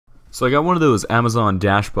So I got one of those Amazon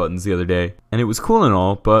Dash buttons the other day, and it was cool and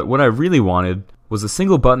all, but what I really wanted was a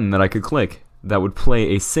single button that I could click that would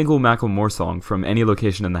play a single Macklemore song from any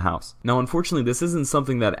location in the house. Now unfortunately this isn't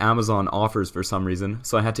something that Amazon offers for some reason,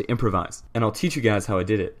 so I had to improvise, and I'll teach you guys how I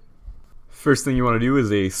did it. First thing you want to do is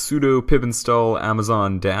a sudo pip install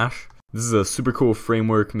Amazon Dash. This is a super cool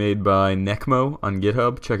framework made by Macklemore on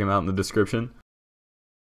GitHub, check him out in the description.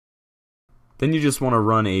 Then you just want to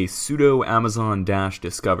run a sudo Amazon Dash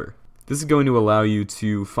discover. This is going to allow you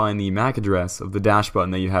to find the MAC address of the Dash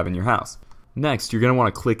button that you have in your house. Next, you're going to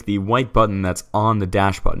want to click the white button that's on the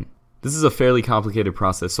Dash button. This is a fairly complicated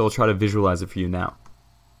process, so I'll try to visualize it for you now.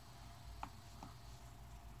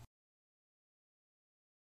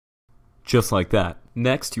 Just like that.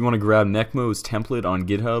 Next, you want to grab Macklemore's template on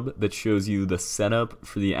GitHub that shows you the setup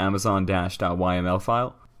for the Amazon Dash.yml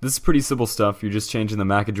file. This is pretty simple stuff. You're just changing the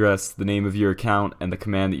MAC address, the name of your account, and the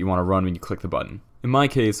command that you want to run when you click the button. In my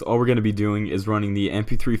case, all we're going to be doing is running the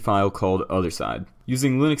MP3 file called Otherside.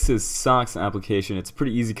 Using Linux's socks application, it's a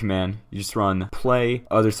pretty easy command. You just run play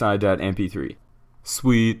otherside.mp3.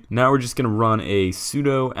 Sweet. Now we're just going to run a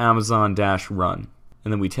sudo amazon dash run,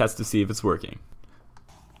 and then we test to see if it's working.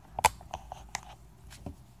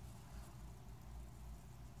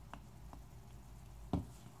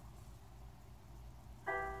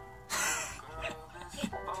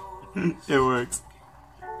 It works.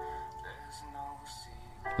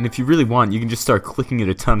 And if you really want, you can just start clicking it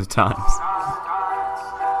a ton of times.